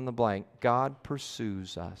 this fill in the blank, God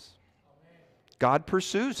pursues us. God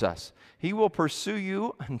pursues us. He will pursue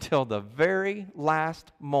you until the very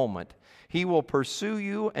last moment. He will pursue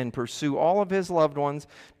you and pursue all of his loved ones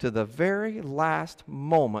to the very last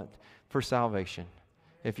moment for salvation,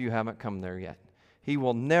 if you haven't come there yet. He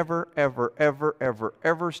will never, ever, ever, ever,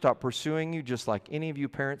 ever stop pursuing you, just like any of you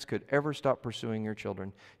parents could ever stop pursuing your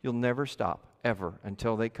children. You'll never stop, ever,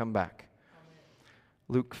 until they come back.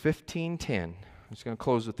 Luke 15:10. I'm just going to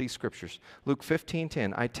close with these scriptures. Luke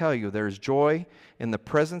 15:10. I tell you, there is joy in the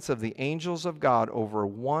presence of the angels of God over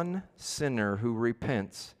one sinner who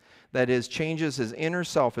repents. That is, changes his inner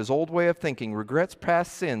self, his old way of thinking, regrets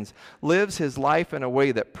past sins, lives his life in a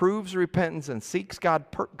way that proves repentance and seeks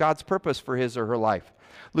God's purpose for his or her life.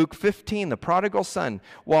 Luke 15, the prodigal son.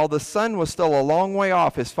 While the son was still a long way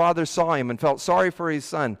off, his father saw him and felt sorry for his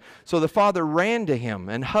son. So the father ran to him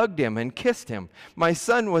and hugged him and kissed him. My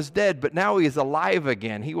son was dead, but now he is alive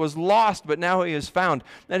again. He was lost, but now he is found.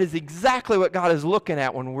 That is exactly what God is looking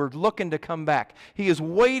at when we're looking to come back. He is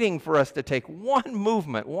waiting for us to take one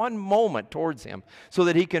movement, one moment towards him, so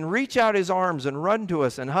that he can reach out his arms and run to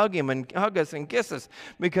us and hug him and hug us and kiss us,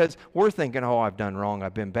 because we're thinking, oh, I've done wrong,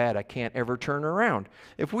 I've been bad, I can't ever turn around.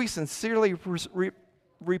 If we sincerely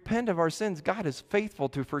repent of our sins, God is faithful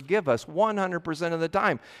to forgive us 100% of the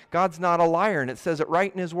time. God's not a liar, and it says it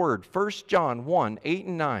right in his word. 1 John 1:8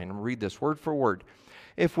 and 9. I'll read this word for word.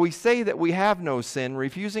 If we say that we have no sin,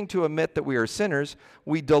 refusing to admit that we are sinners,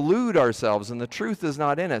 we delude ourselves and the truth is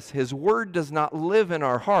not in us. His word does not live in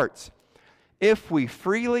our hearts. If we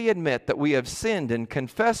freely admit that we have sinned and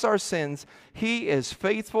confess our sins, He is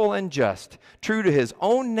faithful and just, true to His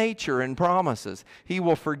own nature and promises. He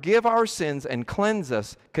will forgive our sins and cleanse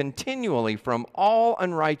us continually from all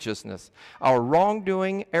unrighteousness, our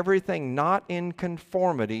wrongdoing, everything not in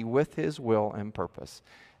conformity with His will and purpose.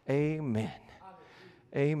 Amen.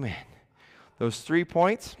 Amen. Those 3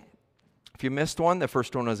 points. If you missed one, the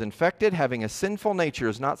first one was infected. Having a sinful nature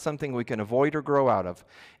is not something we can avoid or grow out of.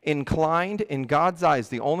 Inclined, in God's eyes,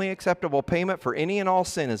 the only acceptable payment for any and all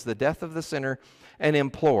sin is the death of the sinner, and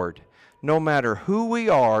implored. No matter who we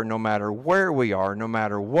are, no matter where we are, no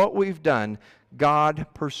matter what we've done, God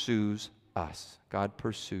pursues us. God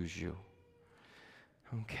pursues you.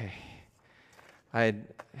 Okay. I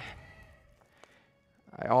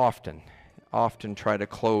often try to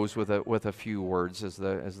close with a few words as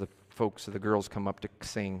the folks or the girls come up to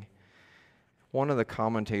sing. One of the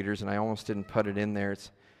commentators, and I almost didn't put it in there,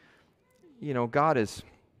 it's, God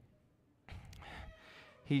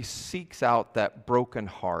He seeks out that broken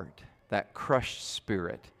heart, that crushed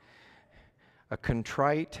spirit. A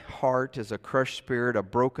contrite heart is a crushed spirit. A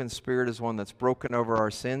broken spirit is one that's broken over our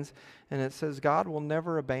sins. And it says God will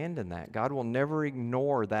never abandon that. God will never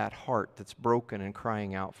ignore that heart that's broken and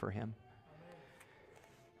crying out for Him.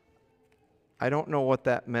 I don't know what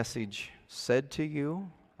that message said to you.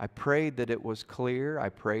 I prayed that it was clear. I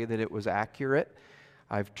pray that it was accurate.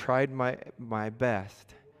 I've tried my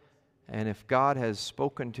best. And if God has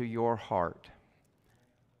spoken to your heart,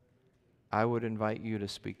 I would invite you to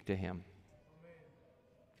speak to Him.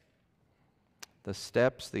 The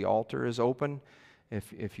steps, the altar is open.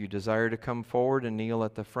 If you desire to come forward and kneel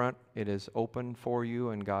at the front, it is open for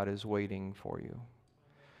you and God is waiting for you.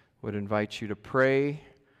 Would invite you to pray.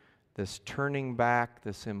 This turning back,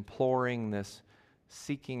 this imploring, this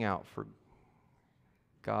seeking out for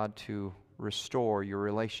God to restore your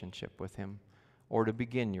relationship with Him or to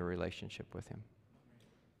begin your relationship with Him.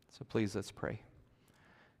 So please, let's pray.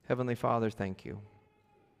 Heavenly Father, thank you.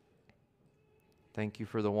 Thank you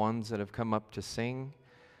for the ones that have come up to sing.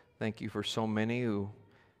 Thank you for so many who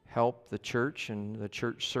help the church and the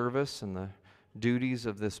church service and the duties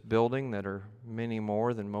of this building that are many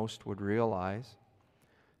more than most would realize.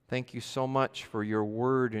 Thank you so much for your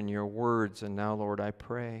word and your words. And now, Lord, I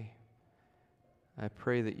pray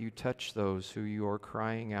that you touch those who you are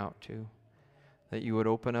crying out to, that you would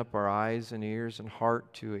open up our eyes and ears and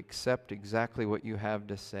heart to accept exactly what you have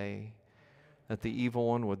to say, that the evil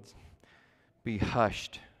one would be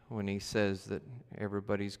hushed when he says that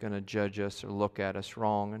everybody's going to judge us or look at us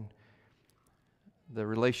wrong. And the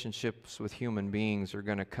relationships with human beings are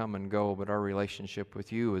going to come and go, but our relationship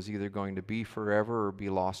with you is either going to be forever or be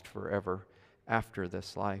lost forever after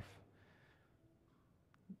this life.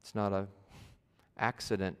 It's not an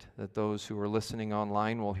accident that those who are listening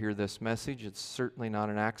online will hear this message. It's certainly not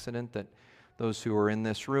an accident that those who are in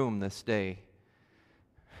this room this day,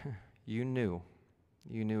 you knew.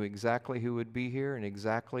 You knew exactly who would be here and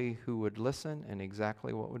exactly who would listen and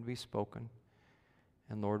exactly what would be spoken.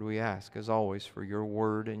 And Lord, we ask, as always, for your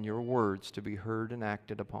word and your words to be heard and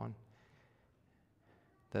acted upon.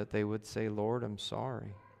 That they would say, Lord, I'm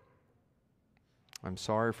sorry. I'm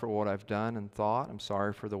sorry for what I've done and thought. I'm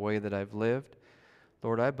sorry for the way that I've lived.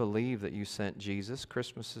 Lord, I believe that you sent Jesus.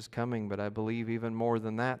 Christmas is coming, but I believe even more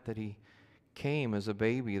than that, that he came as a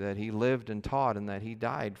baby, that he lived and taught, and that he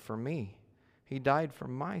died for me. He died for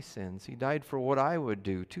my sins. He died for what I would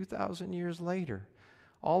do 2,000 years later.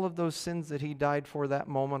 All of those sins that he died for that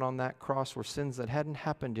moment on that cross were sins that hadn't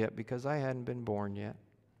happened yet because I hadn't been born yet.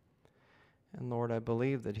 And Lord, I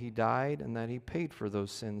believe that he died and that he paid for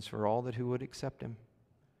those sins for all that who would accept him.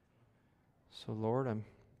 So Lord, I'm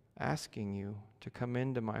asking you to come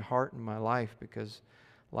into my heart and my life because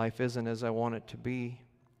life isn't as I want it to be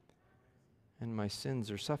and my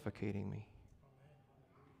sins are suffocating me.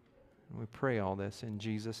 And we pray all this in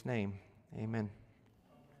Jesus' name. Amen.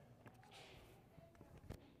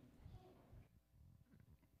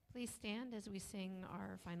 Please stand as we sing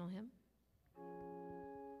our final hymn.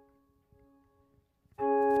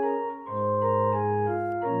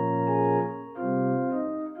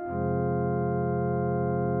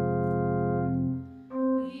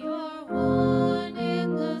 We are one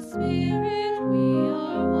in the Spirit, we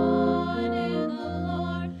are one in the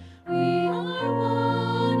Lord. We are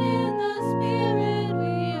one in the Spirit,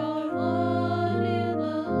 we are one in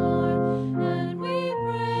the Lord. And we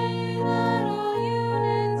pray that all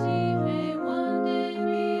unity may one day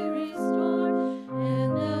be restored.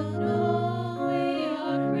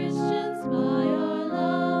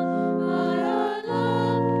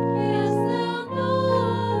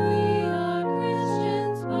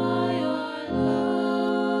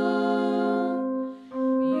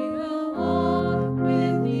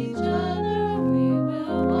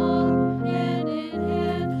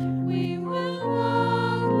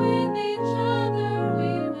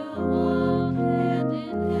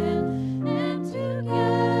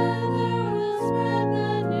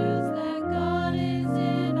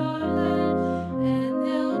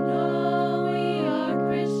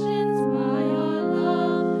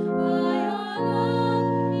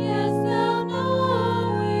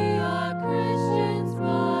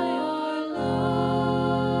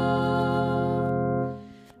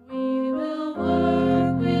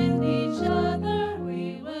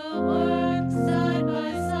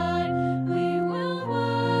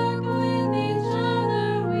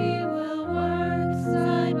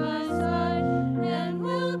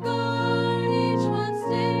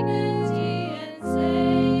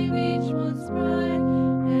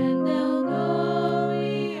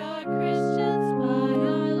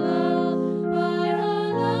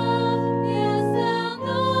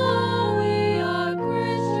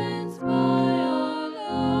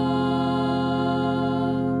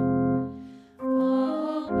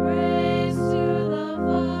 praise to the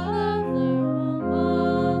Father, whom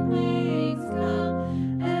all things come,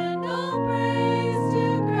 and all praise to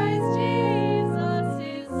Christ Jesus,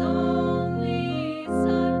 His only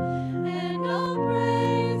Son, and all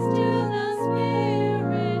praise to the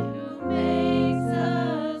Spirit who makes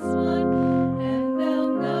us one. And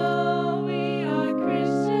they'll know we are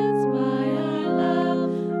Christians by our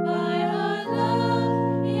love, by our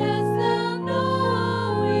love. Yes, they'll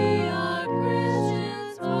know we are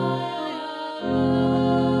Christians by our love.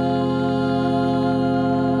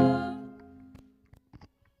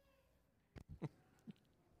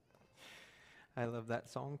 I love that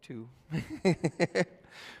song too.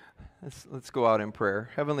 Let's go out in prayer.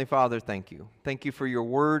 Heavenly Father, thank you. Thank you for your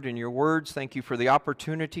word and your words. Thank you for the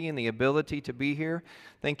opportunity and the ability to be here.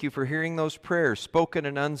 Thank you for hearing those prayers, spoken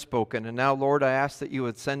and unspoken. And now, Lord, I ask that you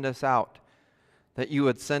would send us out,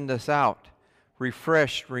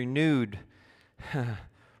 refreshed, renewed,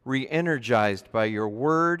 re-energized by your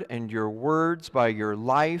word and your words, by your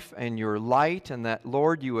life and your light, and that,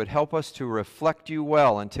 Lord, you would help us to reflect you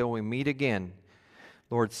well until we meet again.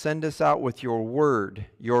 Lord, send us out with your word,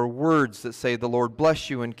 your words that say, the Lord bless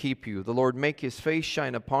you and keep you. The Lord make his face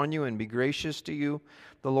shine upon you and be gracious to you.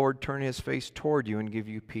 The Lord turn his face toward you and give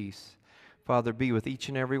you peace. Father, be with each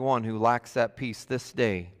and every one who lacks that peace this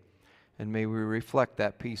day, and may we reflect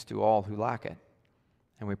that peace to all who lack it.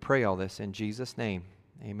 And we pray all this in Jesus' name.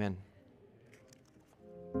 Amen.